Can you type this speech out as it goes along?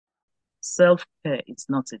self-care is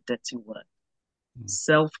not a dirty word. Mm.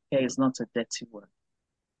 Self-care is not a dirty word.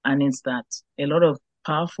 And it's that a lot of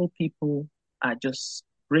powerful people are just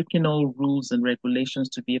breaking all rules and regulations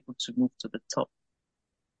to be able to move to the top.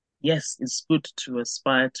 Yes, it's good to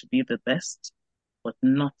aspire to be the best, but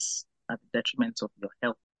not at the detriment of your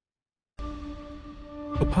health.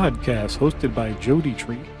 A podcast hosted by Jody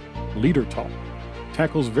Tree, Leader Talk,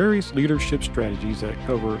 tackles various leadership strategies that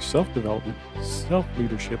cover self development, self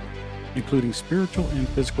leadership, including spiritual and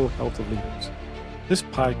physical health of leaders. This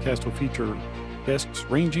podcast will feature guests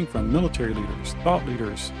ranging from military leaders, thought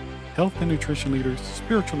leaders, health and nutrition leaders,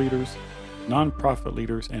 spiritual leaders, nonprofit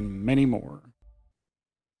leaders, and many more.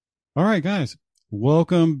 All right, guys,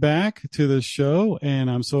 welcome back to the show. And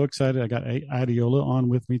I'm so excited. I got Adeola on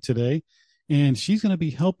with me today, and she's going to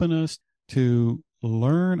be helping us to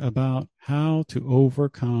learn about how to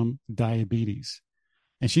overcome diabetes.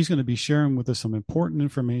 And she's going to be sharing with us some important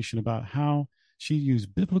information about how she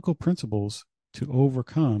used biblical principles to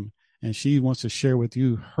overcome. And she wants to share with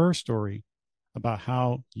you her story about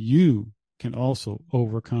how you can also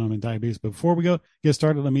overcome in diabetes. But before we get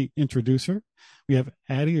started, let me introduce her. We have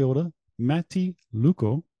Adeola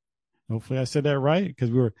Matiluko. Hopefully I said that right,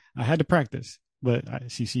 because I had to practice, but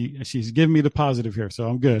she's giving me the positive here, so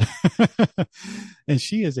I'm good. And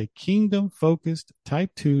she is a kingdom-focused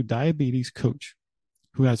type 2 diabetes coach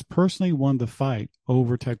who has personally won the fight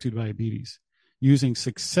over type 2 diabetes using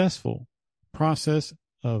successful process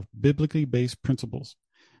of biblically based principles.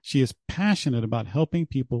 She is passionate about helping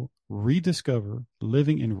people rediscover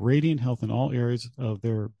living in radiant health in all areas of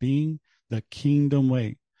their being the kingdom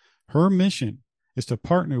way. Her mission is to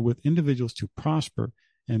partner with individuals to prosper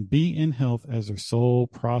and be in health as their soul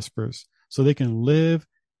prospers so they can live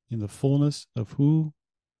in the fullness of who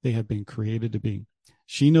they have been created to be.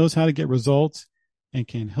 She knows how to get results and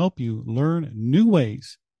can help you learn new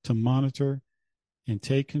ways to monitor and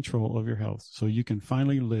take control of your health so you can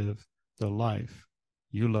finally live the life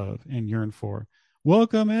you love and yearn for.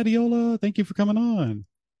 Welcome, Adeola. Thank you for coming on.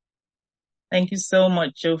 Thank you so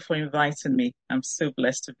much, Joe, for inviting me. I'm so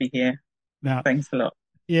blessed to be here. Now, Thanks a lot.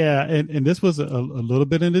 yeah, and this was a little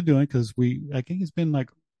bit into doing because I think it's been like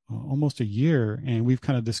almost a year and we've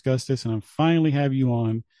kind of discussed this and I finally have you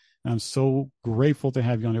on. I'm so grateful to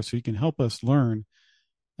have you on there so you can help us learn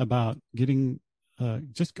about getting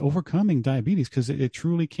just overcoming diabetes because it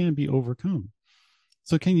truly can be overcome.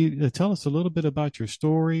 So can you tell us a little bit about your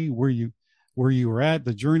story, where you were at,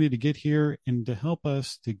 the journey to get here, and to help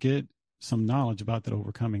us to get some knowledge about that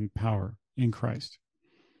overcoming power in Christ?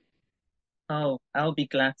 Oh, I'll be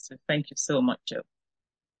glad to. Thank you so much, Joe.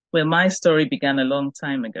 Well, my story began a long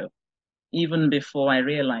time ago, even before I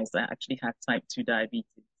realized I actually had type 2 diabetes.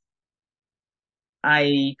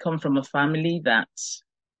 I come from a family that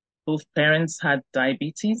both parents had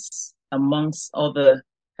diabetes, amongst other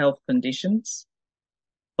health conditions,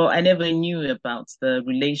 but I never knew about the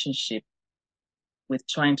relationship with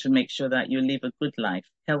trying to make sure that you live a good life,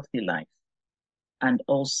 healthy life, and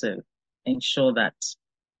also ensure that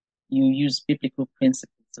you use biblical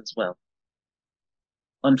principles as well.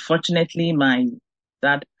 Unfortunately, my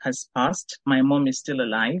dad has passed. My mom is still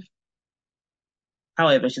alive.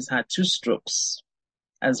 However, she's had 2 strokes,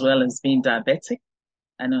 as well as being diabetic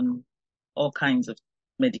and on all kinds of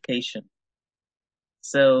medication.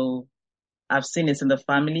 So I've seen it in the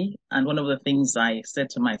family. And one of the things I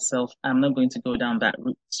said to myself, I'm not going to go down that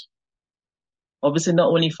route. Obviously, not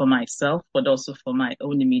only for myself, but also for my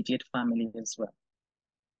own immediate family as well.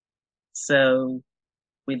 So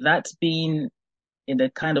with that being in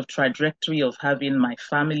the kind of trajectory of having my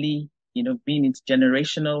family, being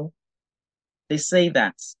intergenerational, they say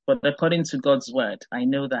that, but according to God's word, I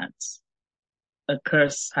know that a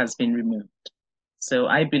curse has been removed. So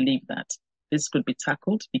I believe that this could be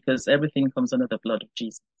tackled because everything comes under the blood of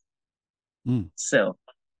Jesus. Mm. So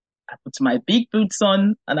I put my big boots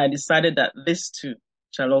on and I decided that this too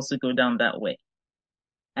shall also go down that way.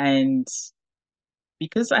 And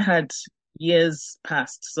because I had years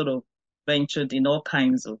past sort of ventured in all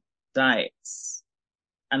kinds of diets,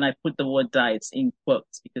 and I put the word diets in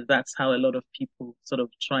quotes because that's how a lot of people sort of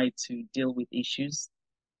try to deal with issues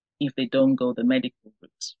if they don't go the medical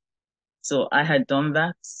route. So I had done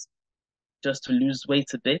that just to lose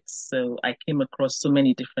weight a bit. So I came across so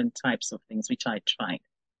many different types of things which I tried.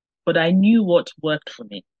 But I knew what worked for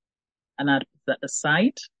me and I'd put that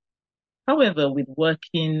aside. However, with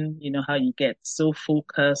working, how you get so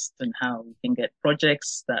focused and how you can get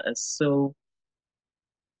projects that are so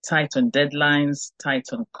tight on deadlines, tight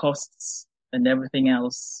on costs and everything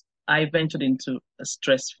else, I ventured into a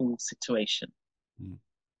stressful situation. Mm.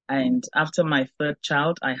 And after my third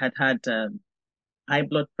child, I had high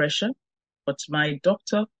blood pressure. But my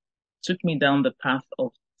doctor took me down the path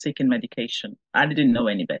of taking medication. I didn't know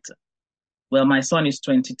any better. Well, my son is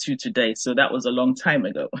 22 today, so that was a long time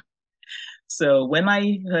ago. So when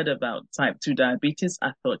I heard about type 2 diabetes,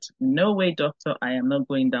 I thought, no way, doctor, I am not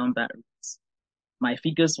going down that route. My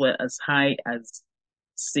figures were as high as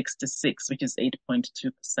 66, which is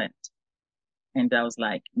 8.2%. And I was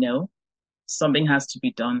like, no, something has to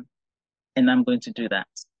be done, and I'm going to do that.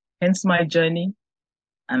 Hence my journey.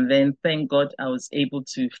 And then thank God I was able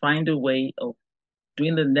to find a way of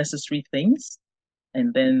doing the necessary things.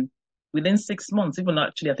 And then within 6 months, even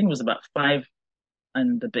actually, I think it was about 5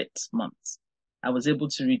 and a bit months, I was able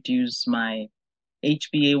to reduce my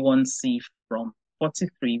HbA1c from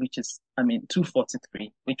 43, to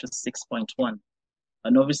 43, which was 6.1.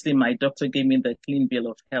 And obviously, my doctor gave me the clean bill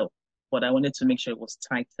of health, but I wanted to make sure it was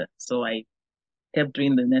tighter. So I kept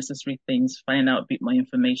doing the necessary things, finding out a bit more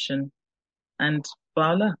information, and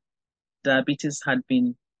voila, diabetes had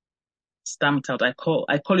been stamped out. I call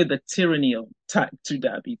it the tyranny of type 2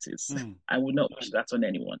 diabetes. Mm. I would not wish that on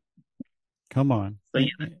anyone. Come on. So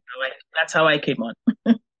yeah, that's how I came on.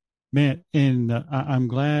 Man, and I'm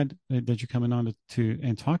glad that you're coming on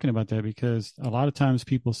and talking about that, because a lot of times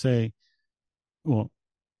people say, well,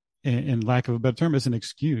 in lack of a better term, it's an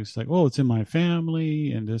excuse, like, oh, it's in my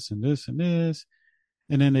family and this and this and this.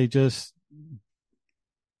 And then they just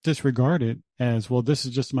disregard it as, well, this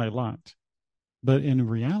is just my lot. But in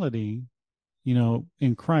reality,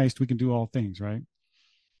 in Christ, we can do all things, right?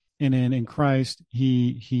 And then in Christ,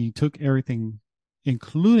 he took everything,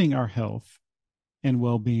 including our health and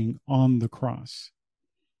well-being, on the cross.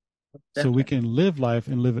 So we Definitely. can live life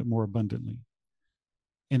and live it more abundantly.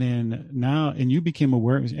 And then now, and you became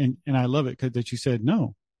aware, and I love it because that you said,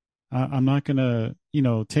 no, I'm not going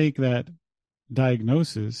to, take that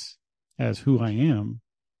diagnosis as who I am,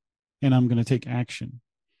 and I'm going to take action.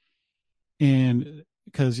 And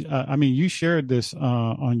because you shared this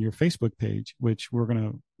on your Facebook page, which we're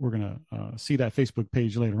gonna see that Facebook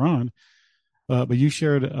page later on. But you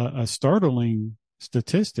shared a startling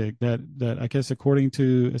statistic that I guess, according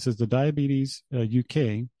to, it says the Diabetes UK,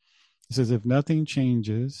 it says if nothing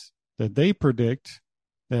changes, that they predict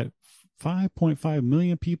that 5.5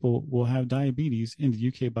 million people will have diabetes in the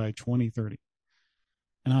UK by 2030.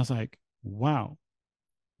 And I was like, wow,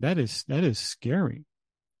 that is scary.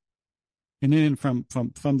 And then from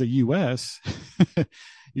the US,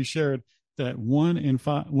 you shared that 1 in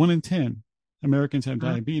 10 Americans have Mhm.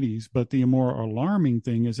 diabetes, but the more alarming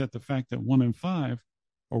thing is that the fact that 1 in 5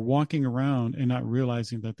 are walking around and not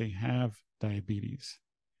realizing that they have diabetes.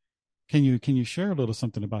 Can you share a little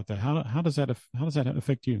something about that? How does that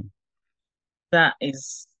affect you? That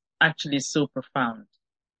is actually so profound.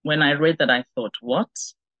 When I read that, I thought, what?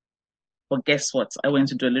 But guess what? I went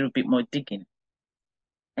to do a little bit more digging.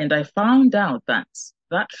 And I found out that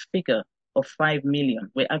that figure of 5 million,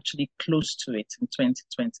 we're actually close to it in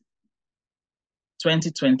 2020.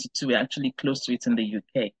 2022, we're actually close to it in the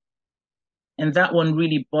UK. And that one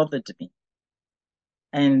really bothered me.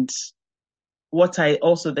 And what I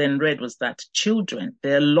also then read was that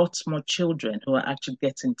there are lots more children who are actually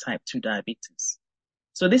getting type 2 diabetes.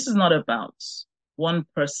 So this is not about one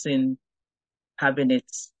person having it,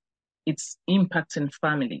 it's impacting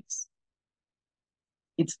families,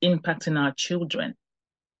 it's impacting our children.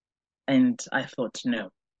 And I thought,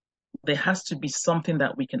 no, there has to be something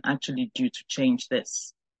that we can actually do to change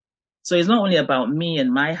this. So it's not only about me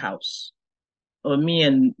and my house or me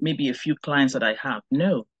and maybe a few clients that I have.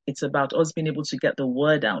 No, it's about us being able to get the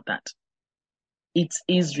word out that it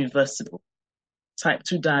is reversible. Type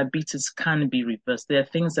 2 diabetes can be reversed. There are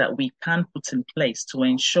things that we can put in place to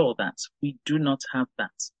ensure that we do not have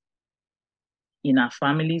that in our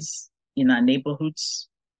families, in our neighborhoods.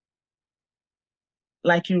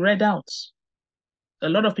 Like you read out, a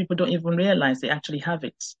lot of people don't even realize they actually have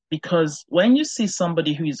it. Because when you see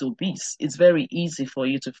somebody who is obese, it's very easy for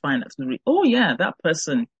you to find out, oh, yeah, that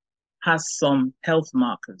person has some health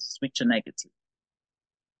markers which are negative.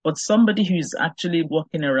 But somebody who is actually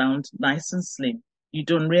walking around nice and slim, you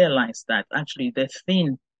don't realize that actually they're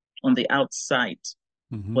thin on the outside,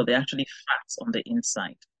 Mm-hmm. but they're actually fat on the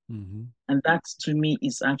inside. Mm-hmm. And that to me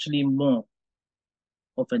is actually more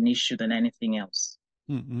of an issue than anything else.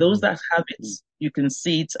 Those Mm-hmm. that have it, you can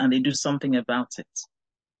see it and they do something about it.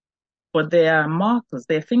 But there are markers,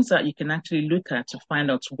 there are things that you can actually look at to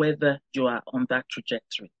find out whether you are on that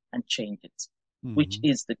trajectory and change it, which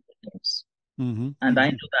Mm-hmm. is the good news. Mm-hmm. And I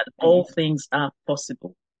know that all things are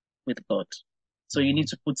possible with God. So you Mm-hmm. need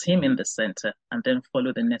to put Him in the center and then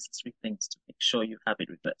follow the necessary things to make sure you have it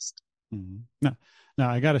reversed. Mm-hmm. Now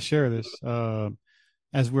I got to share this.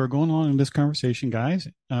 as we're going on in this conversation, guys,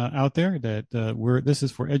 out there, that this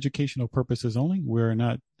is for educational purposes only. We're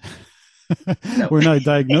not No. we're not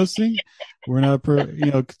diagnosing, we're not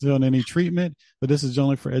doing any treatment, but this is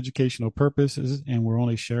only for educational purposes, and we're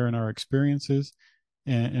only sharing our experiences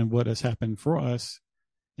and what has happened for us,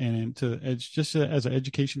 and it's just as an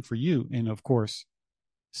education for you. And of course,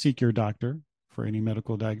 seek your doctor for any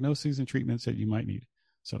medical diagnoses and treatments that you might need.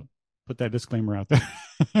 So put that disclaimer out there.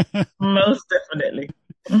 Most definitely.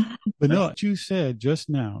 But no, what you said just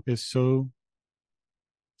now is so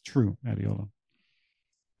true, Adeola.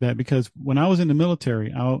 That because when I was in the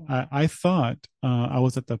military, I thought I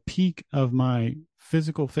was at the peak of my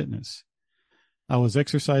physical fitness. I was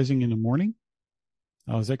exercising in the morning.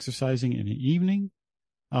 I was exercising in the evening.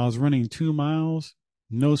 I was running 2 miles,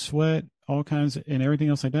 no sweat, all kinds and everything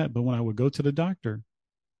else like that. But when I would go to the doctor,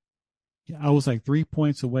 I was like 3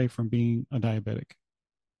 points away from being a diabetic.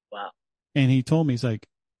 Wow. And he told me, he's like,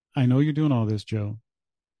 I know you're doing all this, Joe,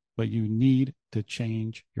 but you need to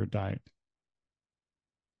change your diet.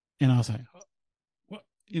 And I was like, what?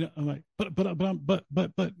 I'm like, I'm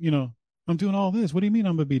doing all this. What do you mean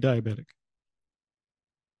I'm going to be diabetic?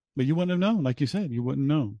 But you wouldn't have known, like you said, you wouldn't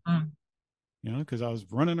know, because I was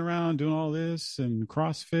running around doing all this and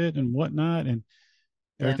CrossFit and whatnot, and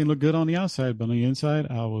everything looked good on the outside, but on the inside,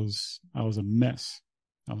 I was a mess.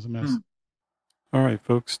 I was a mess. All right,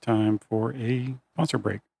 folks, time for a sponsor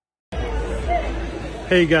break.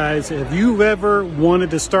 Hey guys, if you've ever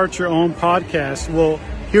wanted to start your own podcast, well,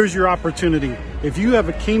 here's your opportunity. If you have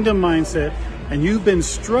a kingdom mindset and you've been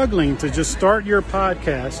struggling to just start your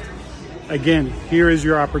podcast, again, here is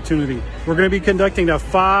your opportunity. We're going to be conducting a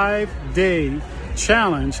 5-day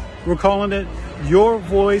challenge. We're calling it Your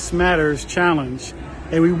Voice Matters Challenge.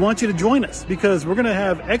 And we want you to join us because we're going to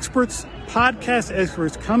have experts, podcast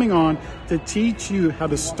experts coming on to teach you how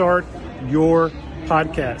to start your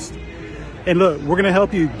podcast. And look, we're going to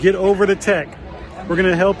help you get over the tech. We're going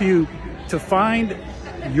to help you to find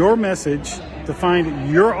your message, to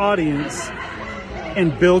find your audience,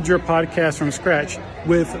 and build your podcast from scratch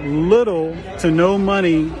with little to no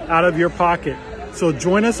money out of your pocket. So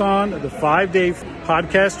join us on the 5-day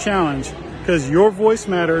podcast challenge because your voice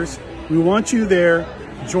matters. We want you there.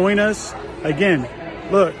 Join us. Again,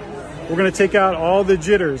 look, we're going to take out all the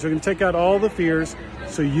jitters. We're going to take out all the fears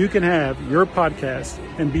so you can have your podcast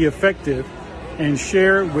and be effective and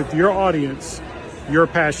share with your audience your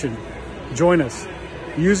passion. Join us.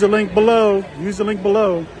 Use the link below.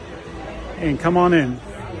 And come on in.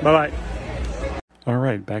 Bye-bye. All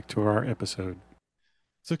right, back to our episode.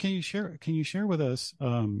 So can you share with us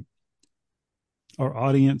our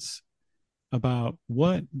audience about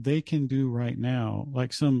what they can do right now,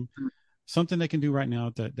 like something they can do right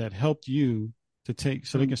now that helped you to take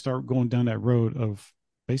so they can start going down that road of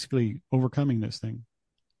basically overcoming this thing?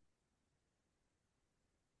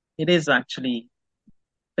 It is actually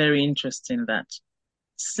very interesting that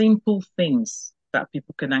simple things that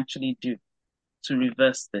people can actually do to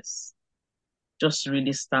reverse this just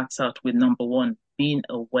really starts out with number one, being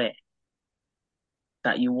aware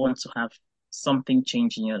that you want to have something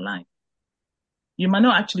change in your life. You might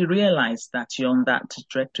not actually realize that you're on that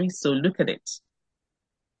trajectory, so look at it.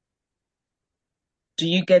 Do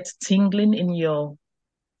you get tingling in your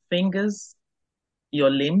fingers,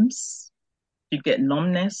 your limbs? Do you get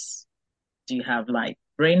numbness? Do you have like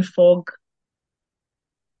brain fog?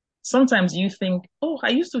 Sometimes you think, oh, I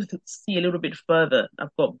used to see a little bit further.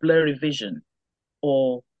 I've got blurry vision,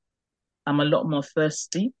 or I'm a lot more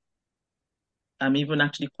thirsty. I'm even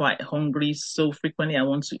actually quite hungry so frequently. I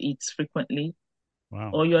want to eat frequently.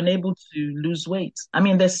 Wow. Or you're unable to lose weight. I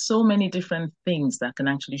mean, there's so many different things that can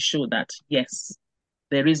actually show that, yes,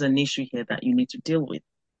 there is an issue here that you need to deal with.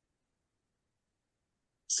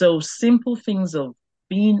 So simple things of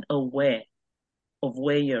being aware of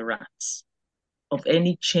where you're at, of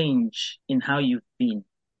any change in how you've been,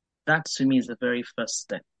 that to me is the very first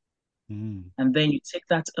step. And then you take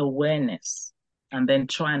that awareness and then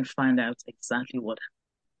try and find out exactly what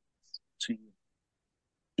happens to you.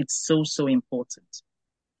 It's so, so important.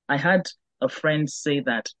 I had a friend say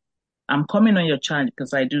that I'm coming on your challenge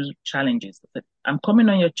because I do challenges. I'm coming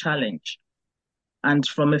on your challenge. And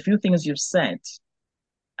from a few things you've said,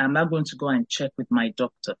 I'm not going to go and check with my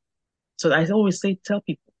doctor. So I always say, tell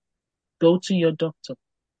people, go to your doctor,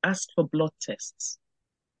 ask for blood tests.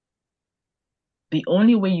 The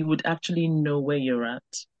only way you would actually know where you're at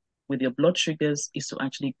with your blood sugars is to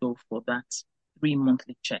actually go for that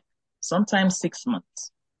 3-monthly check, sometimes 6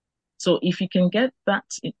 months. So if you can get that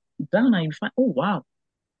down and you find, oh, wow,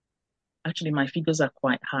 actually my figures are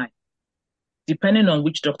quite high. Depending on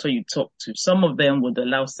which doctor you talk to, some of them would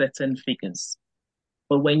allow certain figures.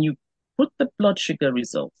 But when you put the blood sugar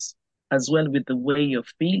results as well with the way you're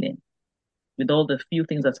feeling, with all the few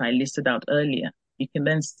things that I listed out earlier, you can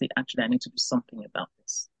then say, actually, I need to do something about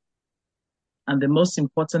this. And the most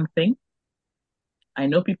important thing, I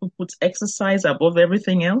know people put exercise above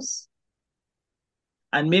everything else.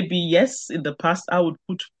 And maybe, yes, in the past, I would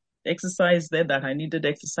put exercise there that I needed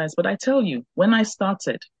exercise. But I tell you, when I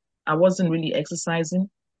started, I wasn't really exercising.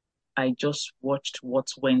 I just watched what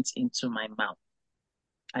went into my mouth.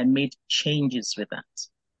 I made changes with that.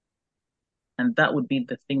 And that would be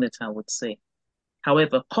the thing that I would say.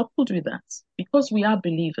 However, coupled with that, because we are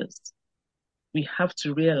believers, we have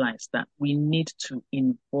to realize that we need to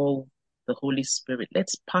involve the Holy Spirit.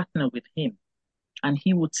 Let's partner with Him, and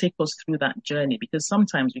He will take us through that journey, because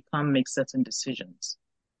sometimes we can't make certain decisions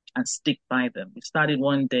and stick by them. We started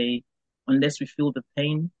one day, unless we feel the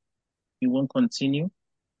pain, we won't continue.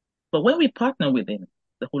 But when we partner with Him,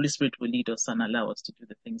 the Holy Spirit will lead us and allow us to do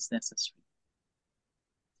the things necessary.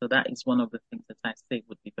 So that is one of the things that I say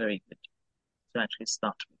would be very good to actually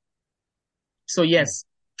start with. So yes,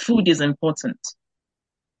 food is important.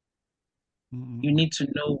 You need to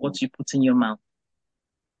know what you put in your mouth.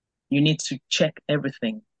 You need to check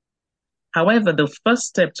everything. However, the first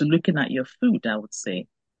step to looking at your food, I would say,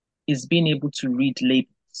 is being able to read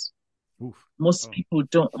labels. Oof. Most Oh. people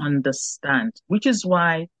don't understand, which is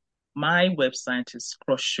why my website is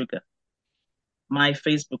Cross Sugar. My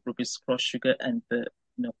Facebook group is Cross Sugar, and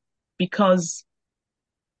because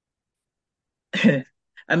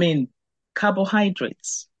I mean,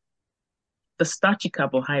 carbohydrates, the starchy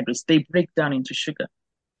carbohydrates, they break down into sugar.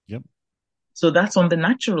 Yep. So that's on the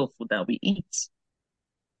natural food that we eat.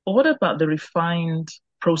 But what about the refined,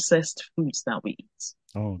 processed foods that we eat?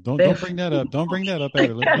 Oh, don't They're don't bring that up. Don't bring that up,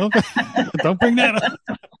 Adeola. Don't bring that up.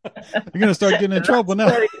 You're gonna start getting in trouble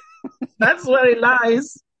now. That's where it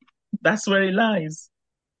lies. That's where it lies.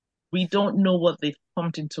 We don't know what they've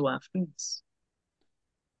pumped into our foods.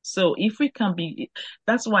 So if we can be,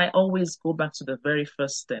 that's why I always go back to the very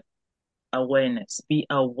first step, awareness. Be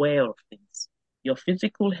aware of things. Your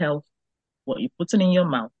physical health, what you're putting in your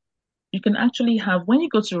mouth. You can actually have, when you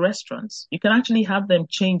go to restaurants, you can actually have them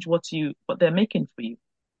change what they're making for you.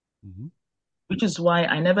 Mm-hmm. Which is why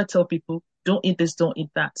I never tell people, don't eat this, don't eat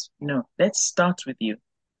that. No, let's start with you.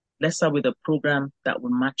 Let's start with a program that will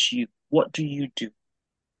match you. What do you do?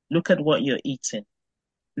 Look at what you're eating.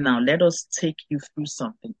 Now let us take you through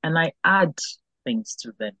something. And I add things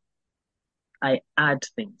to them. I add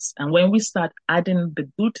things. And when we start adding the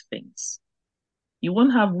good things, you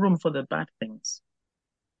won't have room for the bad things.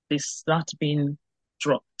 They start being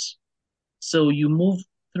dropped. So you move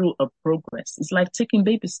through a progress. It's like taking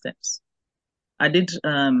baby steps. I did,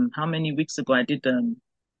 how many weeks ago, I did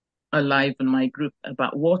a live in my group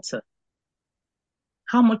about water.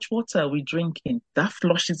 How much water are we drinking? That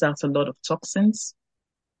flushes out a lot of toxins.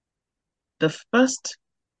 The first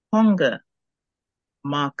hunger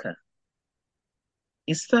marker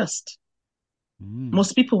is thirst. Mm.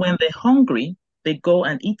 Most people, when they're hungry, they go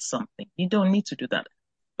and eat something. You don't need to do that.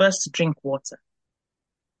 First, drink water.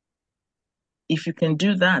 If you can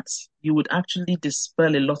do that, you would actually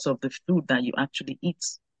dispel a lot of the food that you actually eat.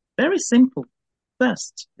 Very simple.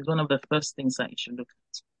 Thirst is one of the first things that you should look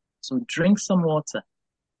at. So drink some water.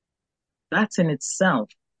 That in itself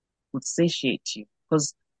would satiate you,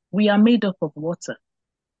 because we are made up of water.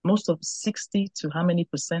 Most of 60 to how many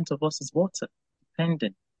percent of us is water,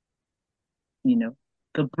 depending.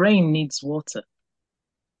 The brain needs water.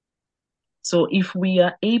 So if we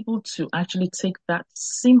are able to actually take that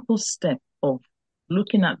simple step of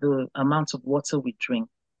looking at the amount of water we drink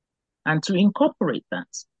and to incorporate that,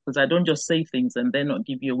 because I don't just say things and then not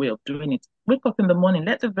give you a way of doing it. Wake up in the morning,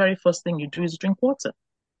 let the very first thing you do is drink water.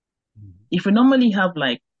 Mm-hmm. If we normally have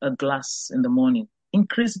like a glass in the morning,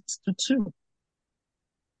 increase it to two.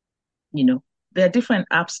 There are different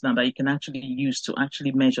apps now that you can actually use to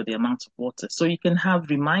actually measure the amount of water. So you can have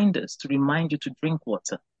reminders to remind you to drink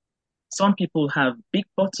water. Some people have big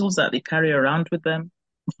bottles that they carry around with them.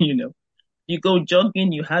 You go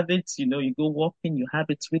jogging, you have it. You go walking, you have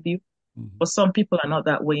it with you. Mm-hmm. But some people are not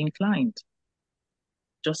that way inclined.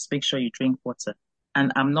 Just make sure you drink water.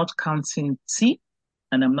 And I'm not counting tea,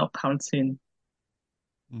 and I'm not counting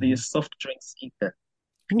the Mm-hmm. soft drinks either.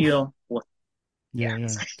 Oof. Pure water. Yeah, yeah,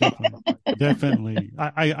 Yes. definitely, definitely.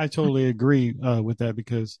 I totally agree with that,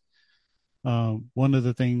 because one of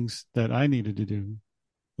the things that I needed to do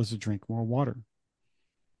was to drink more water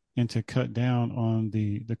and to cut down on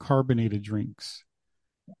the carbonated drinks,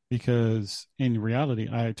 because in reality,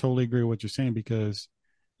 I totally agree with what you're saying, because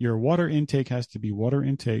your water intake has to be water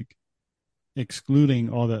intake excluding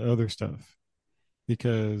all the other stuff,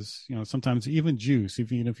 because sometimes even juice,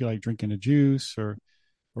 even if you like drinking a juice or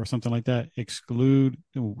something like that, exclude.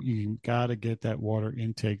 You got to get that water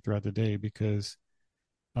intake throughout the day because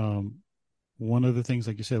um, one of the things,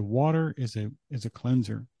 like you said, water is a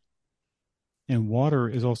cleanser, and water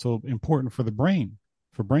is also important for the brain,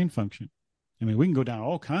 for brain function. I mean, we can go down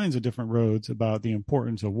all kinds of different roads about the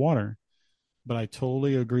importance of water, but I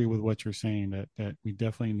totally agree with what you're saying that we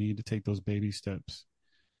definitely need to take those baby steps.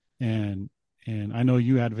 And I know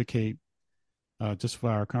you advocate just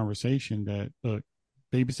for our conversation that look,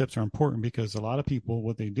 baby steps are important because a lot of people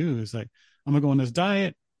what they do is like, I'm gonna go on this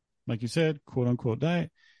diet, like you said, quote unquote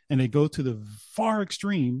diet, and they go to the far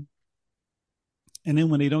extreme, and then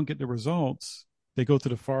when they don't get the results, they go to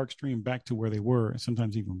the far extreme back to where they were, and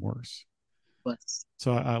sometimes even worse. But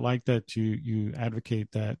So I like that you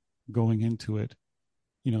advocate that going into it,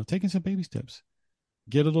 taking some baby steps.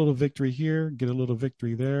 Get a little victory here, get a little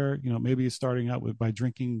victory there. Maybe it's starting out with by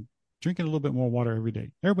drinking a little bit more water every day.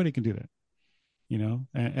 Everybody can do that,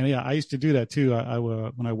 and yeah, I used to do that too. I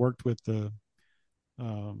when I worked with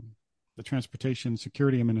um, the Transportation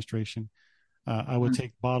Security Administration, I would mm,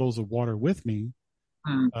 take bottles of water with me,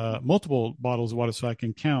 mm, multiple bottles of water, so I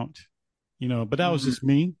can count. But that was mm, just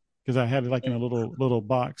me because I had it like in yeah, a little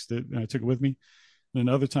box that I took it with me. And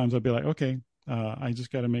then other times I'd be like, okay, I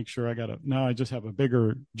just got to make sure now I just have a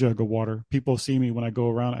bigger jug of water. People see me when I go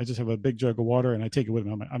around. I just have a big jug of water and I take it with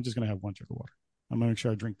me. I'm just going to have one jug of water. I'm going to make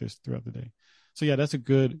sure I drink this throughout the day. So yeah, that's a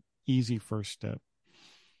good, easy first step.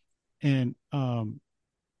 And now,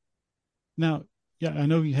 yeah, I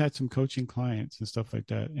know you had some coaching clients and stuff like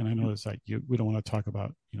that. And I know it's like, we don't want to talk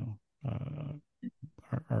about,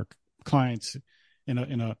 our clients in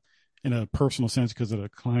a personal sense because of the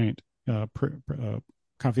client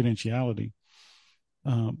confidentiality.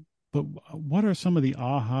 But what are some of the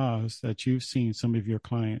ahas that you've seen some of your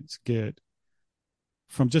clients get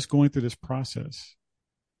from just going through this process?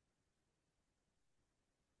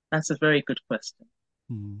 that's a very good question.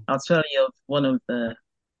 Mm, I'll tell you of one of the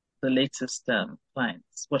latest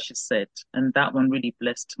clients, what she said, and that one really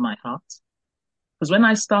blessed my heart. Because when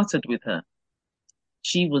I started with her,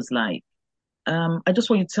 she was like, I just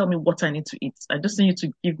want you to tell me what I need to eat. I just need you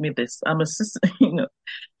to give me this. I'm a sister,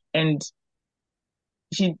 And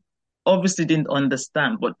she obviously didn't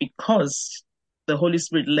understand, but because the Holy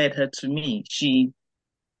Spirit led her to me, she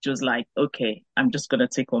was like, okay, I'm just gonna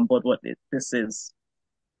take on board what this is.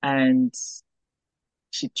 And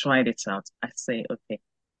she tried it out. I say, okay.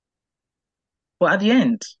 But at the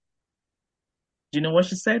end, do you know what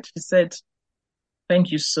she said? She said, thank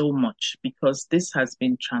you so much because this has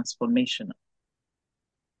been transformational.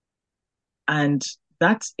 And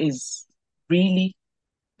that is really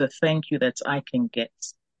the thank you that I can get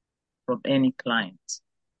from any client.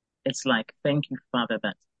 It's like, thank you, Father,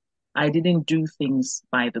 that I didn't do things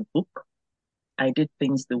by the book. I did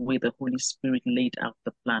things the way the Holy Spirit laid out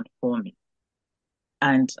the plan for me.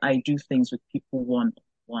 And I do things with people one on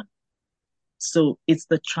one. So it's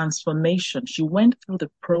the transformation. She went through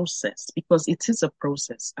the process because it is a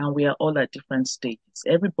process and we are all at different stages.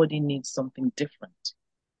 Everybody needs something different.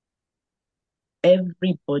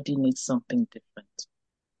 Everybody needs something different.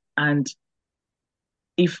 And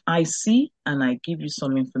if I see and I give you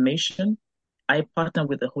some information, I partner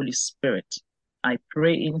with the Holy Spirit. I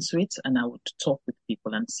pray into it and I would talk with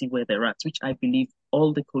people and see where they're at, which I believe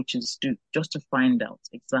all the coaches do, just to find out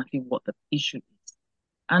exactly what the issue is.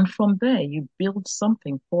 And from there, you build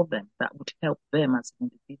something for them that would help them as an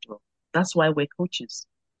individual. That's why we're coaches,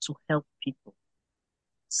 to help people.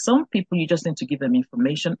 Some people, you just need to give them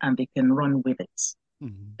information and they can run with it.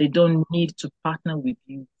 mm, They don't need to partner with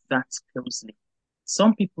you that closely.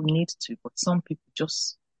 Some people need to, but some people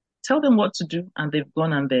just tell them what to do and they've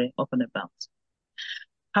gone and they're up and about.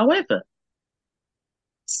 However,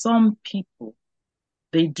 some people,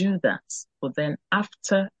 they do that, but then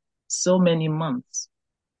after so many months,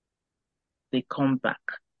 they come back.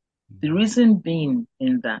 The mm, reason being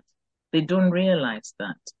in that they don't realize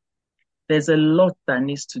that there's a lot that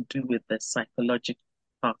needs to do with the psychological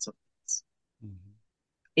part of it. mm,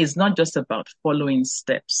 It's not just about following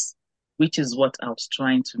steps, which is what I was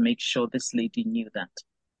trying to make sure this lady knew that.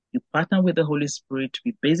 You partner with the Holy Spirit,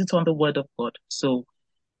 we base it on the Word of God. So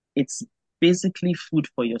it's basically food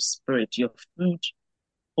for your spirit, your food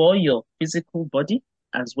for your physical body,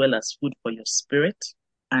 as well as food for your spirit.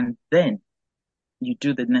 And then you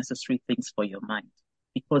do the necessary things for your mind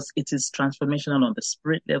because it is transformational on the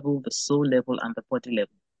spirit level, the soul level, and the body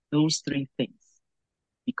level. Those three things.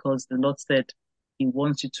 Because the Lord said He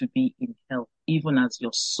wants you to be in health, even as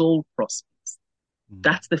your soul prospers. mm,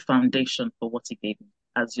 That's the foundation for what He gave me,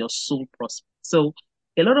 as your soul prospers. So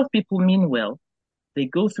a lot of people mean well, They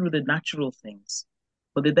go through the natural things,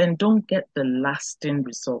 but they then don't get the lasting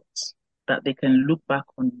results that they can look back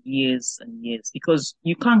on years and years because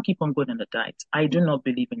you can't keep on going on a diet. I do not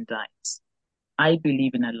believe in diets. I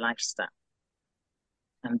believe in a lifestyle.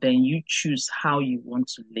 And then you choose how you want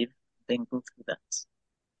to live, then go through that.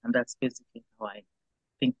 And that's basically how I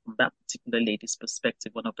think from that particular lady's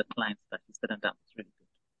perspective, one of the clients that he said, and that was really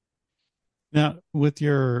good. Now, with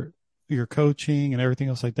your coaching and everything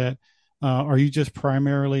else like that, are you just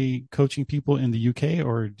primarily coaching people in the UK,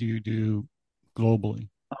 or do you do globally?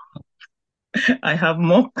 I have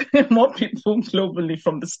more more people globally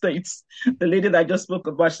from the States. The lady that I just spoke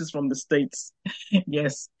about, she's from the States.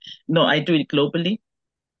 Yes. No, I do it globally.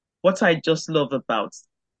 What I just love about,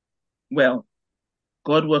 well,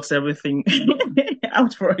 God works everything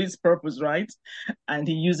out for his purpose, right? And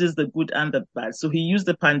he uses the good and the bad. So he used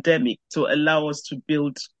the pandemic to allow us to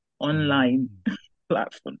build online Mm.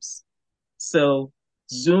 platforms. So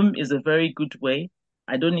Zoom is a very good way.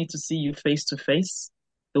 I don't need to see you face to face.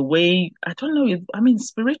 The way, I don't know, if, I mean,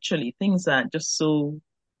 spiritually, things are just so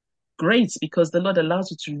great because the Lord allows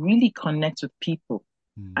you to really connect with people.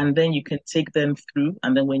 Mm. And then you can take them through.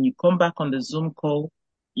 And then when you come back on the Zoom call,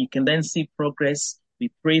 you can then see progress. We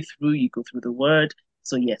pray through, you go through the word.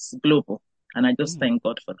 So, yes, global. And I just Mm. thank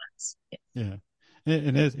God for that. Yeah. Yeah,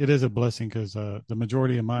 it is a blessing because the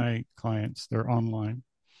majority of my clients, they're online,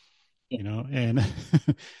 Yeah. and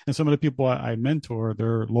and some of the people I mentor,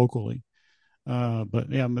 they're locally.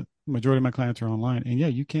 But yeah, majority of my clients are online, and yeah,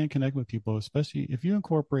 you can connect with people, especially if you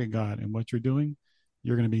incorporate God in what you're doing.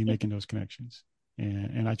 You're going to be Yeah. making those connections,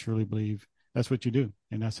 and I truly believe that's what you do,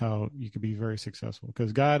 and that's how you can be very successful.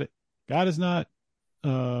 Because God is not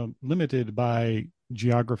limited by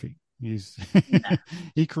geography. He's Nah,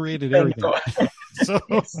 he created thank everything. God. so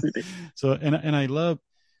Yes, it is. and I love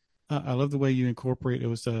the way you incorporate. It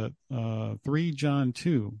was 3 John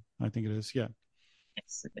 2, I think it is. Yeah,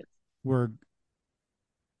 Yes, it is. where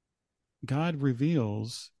God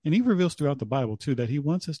reveals, and he reveals throughout the Bible too, that he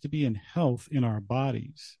wants us to be in health in our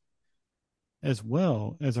bodies as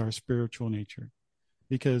well as our spiritual nature.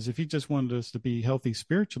 Because if he just wanted us to be healthy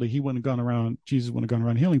spiritually, Jesus wouldn't have gone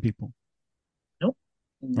around healing people, Nope.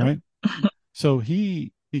 Nope. right? So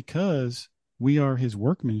because we are his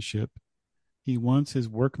workmanship, he wants his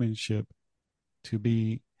workmanship to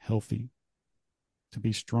be healthy, to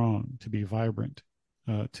be strong, to be vibrant,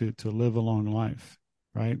 to live a long life,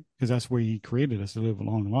 right? Because that's where he created us, to live a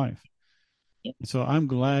long life. Yeah. And so I'm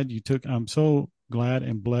so glad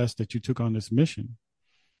and blessed that you took on this mission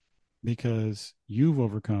because you've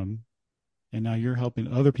overcome and now you're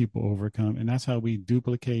helping other people overcome. And that's how we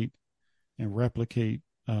duplicate and replicate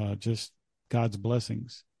just God's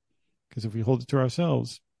blessings. Because if we hold it to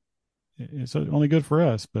ourselves, it's only good for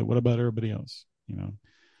us. But what about everybody else?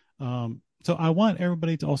 So I want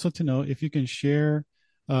everybody to also to know if you can share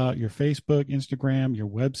your Facebook, Instagram, your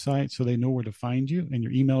website, so they know where to find you, and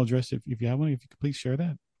your email address if you have one. If you could please share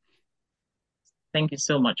that. Thank you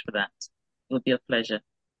so much for that. It will be a pleasure.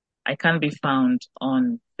 I can be found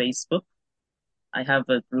on Facebook. I have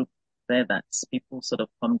a group there that people sort of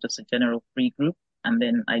come, just a general free group. And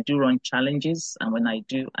then I do run challenges. And when I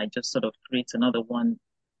do, I just sort of create another one,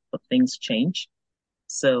 but things change.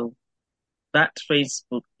 So that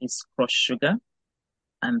Facebook is Crush Sugar.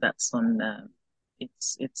 And that's on,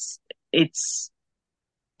 it's, it's, it's,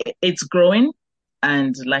 it's growing.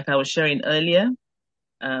 And like I was sharing earlier,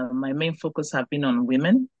 my main focus have been on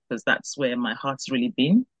women because that's where my heart's really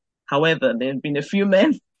been. However, there have been a few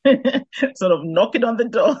men sort of knocking on the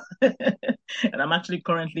door. And I'm actually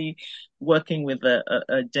currently working with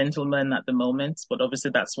a gentleman at the moment, but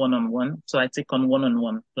obviously that's one on one. So I take on one on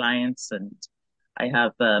one clients and I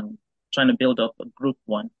have trying to build up a group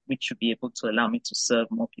one, which should be able to allow me to serve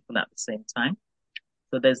more people at the same time.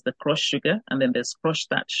 So there's the Crush Sugar and then there's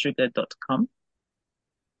crush.sugar.com.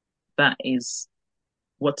 That is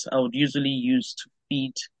what I would usually use to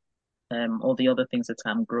feed all the other things that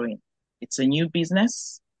I'm growing. It's a new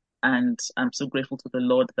business, and I'm so grateful to the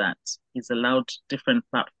Lord that He's allowed different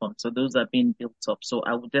platforms. So those are being built up. So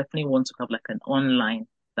I would definitely want to have like an online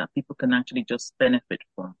that people can actually just benefit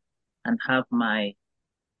from and have my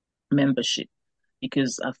membership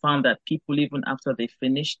because I found that people, even after they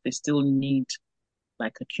finish, they still need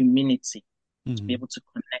like a community to be Mm-hmm. able to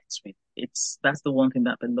connect with. That's the one thing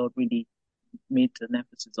that the Lord really made an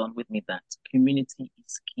emphasis on with me that community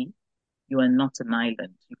is key. You are not an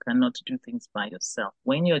island. You cannot do things by yourself.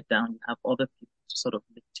 When you're down, you have other people to sort of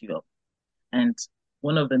lift you up. And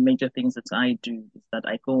one of the major things that I do is that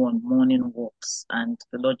I go on morning walks and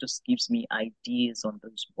the Lord just gives me ideas on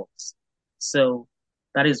those walks. So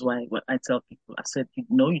That is why what I tell people, I said, you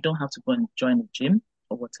know, you don't have to go and join a gym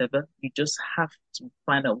or whatever. You just have to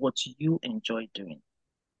find out what you enjoy doing.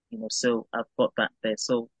 So I've got that there.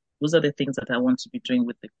 So those are the things that I want to be doing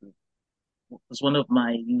with the group. Because one of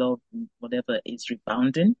my love, whatever, is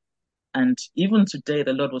rebounding. And even today,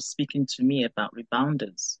 the Lord was speaking to me about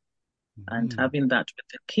rebounders and Mm-hmm. having that with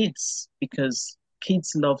the kids because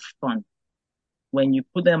kids love fun. When you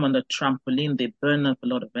put them on the trampoline, they burn up a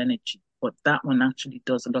lot of energy. But that one actually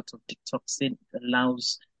does a lot of detoxing. It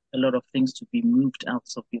allows a lot of things to be moved out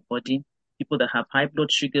of your body. People that have high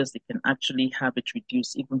blood sugars, they can actually have it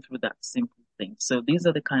reduced even through that simple thing. So these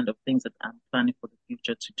are the kind of things that I'm planning for the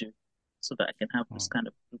future to do so that I can have those Oh, kind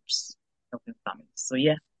of groups helping families. So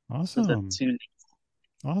yeah, those are awesome. two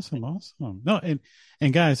Awesome, things. awesome. No,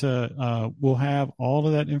 and guys, we'll have all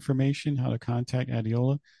of that information, how to contact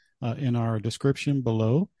Adeola, in our description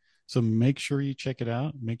below. So make sure you check it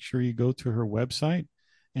out. Make sure you go to her website,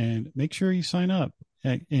 and make sure you sign up.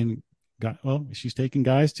 Well, she's taking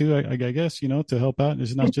guys too, I guess, to help out.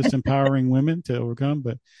 It's not just empowering women to overcome,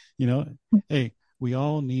 but you know, hey, we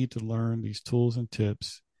all need to learn these tools and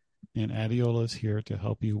tips, and Adeola is here to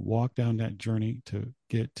help you walk down that journey to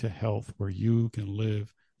get to health where you can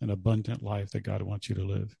live an abundant life that God wants you to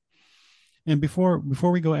live. And before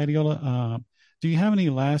we go, Adeola, do you have any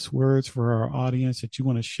last words for our audience that you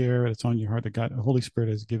want to share that's on your heart that God, the Holy Spirit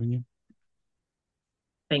has given you?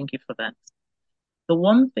 Thank you for that. The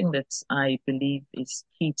one thing that I believe is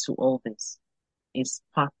key to all this is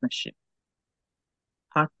partnership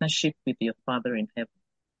with your Father in heaven.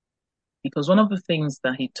 Because one of the things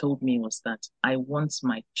that he told me was that I want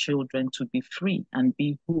my children to be free and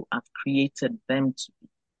be who I've created them to be.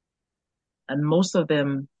 And most of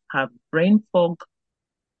them have brain fog.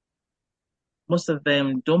 Most of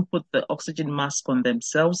them don't put the oxygen mask on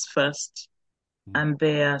themselves first. And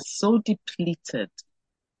they are so depleted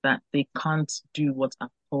that they can't do what I've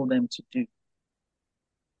told them to do.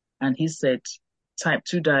 And he said, type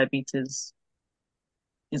 2 diabetes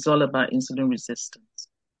is all about insulin resistance.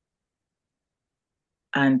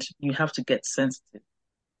 And you have to get sensitive.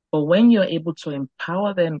 But when you're able to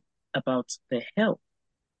empower them about their health,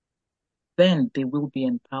 then they will be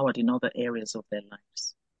empowered in other areas of their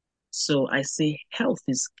lives. So I say health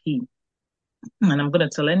is key. And I'm going to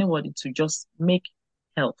tell anybody to just make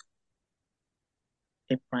health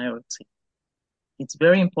a priority. It's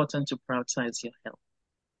very important to prioritize your health.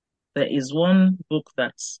 There is one book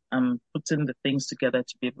that I'm putting the things together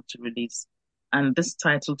to be able to release. And this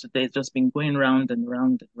title today has just been going round and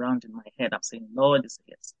round and round in my head. I'm saying, Lord,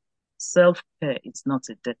 yes. Self-care is not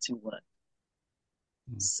a dirty word.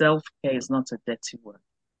 Self-care is not a dirty word.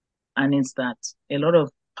 And it's that a lot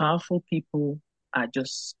of powerful people are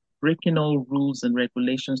just breaking all rules and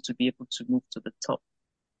regulations to be able to move to the top.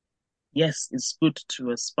 Yes, it's good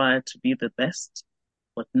to aspire to be the best,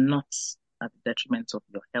 but not at the detriment of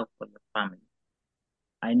your health or your family.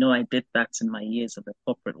 I know I did that in my years in the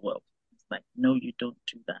corporate world. It's like, no, you don't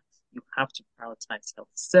do that. You have to prioritize health.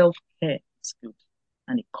 Self-care is good,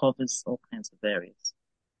 and it covers all kinds of areas.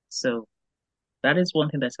 So that is one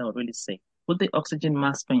thing that I would really say. Put the oxygen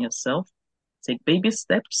mask on yourself. Take baby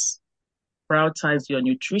steps. Prioritize your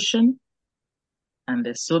nutrition. And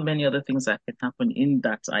there's so many other things that can happen in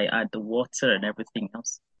that. I add the water and everything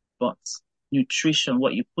else. But nutrition,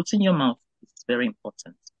 what you put in your mouth is very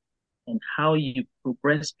important. And how you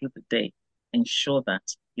progress through the day, ensure that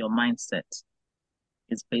your mindset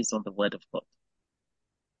is based on the word of God.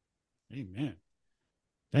 Amen.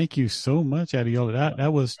 Thank you so much, Adeola.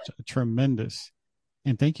 That was tremendous.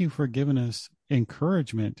 And thank you for giving us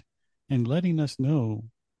encouragement and letting us know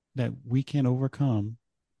that we can overcome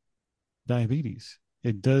diabetes.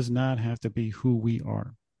 It does not have to be who we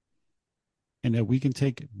are. And that we can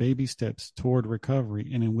take baby steps toward recovery.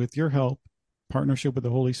 And then with your help, partnership with the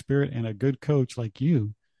Holy Spirit, and a good coach like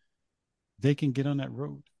you, they can get on that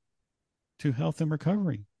road to health and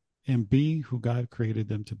recovery and be who God created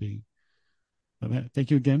them to be. Thank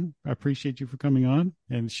you again. I appreciate you for coming on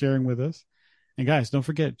and sharing with us. And guys, don't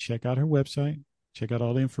forget, check out her website, check out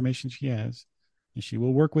all the information she has, and she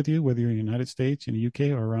will work with you, whether you're in the United States, in the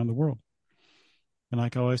UK, or around the world. And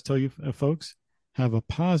like I always tell you, folks, have a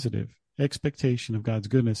positive expectation of God's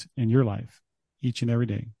goodness in your life each and every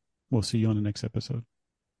day. We'll see you on the next episode.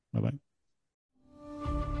 Bye-bye.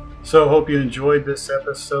 So hope you enjoyed this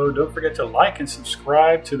episode. Don't forget to like and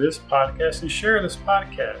subscribe to this podcast and share this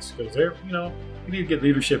podcast, because you need to get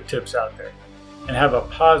leadership tips out there and have a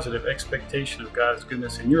positive expectation of God's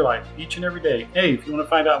goodness in your life each and every day. Hey, if you want to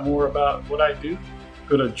find out more about what I do,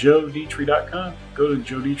 go to joedetrie.com. Go to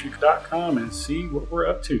joedetrie.com and see what we're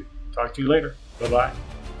up to. Talk to you later.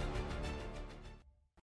 Bye-bye.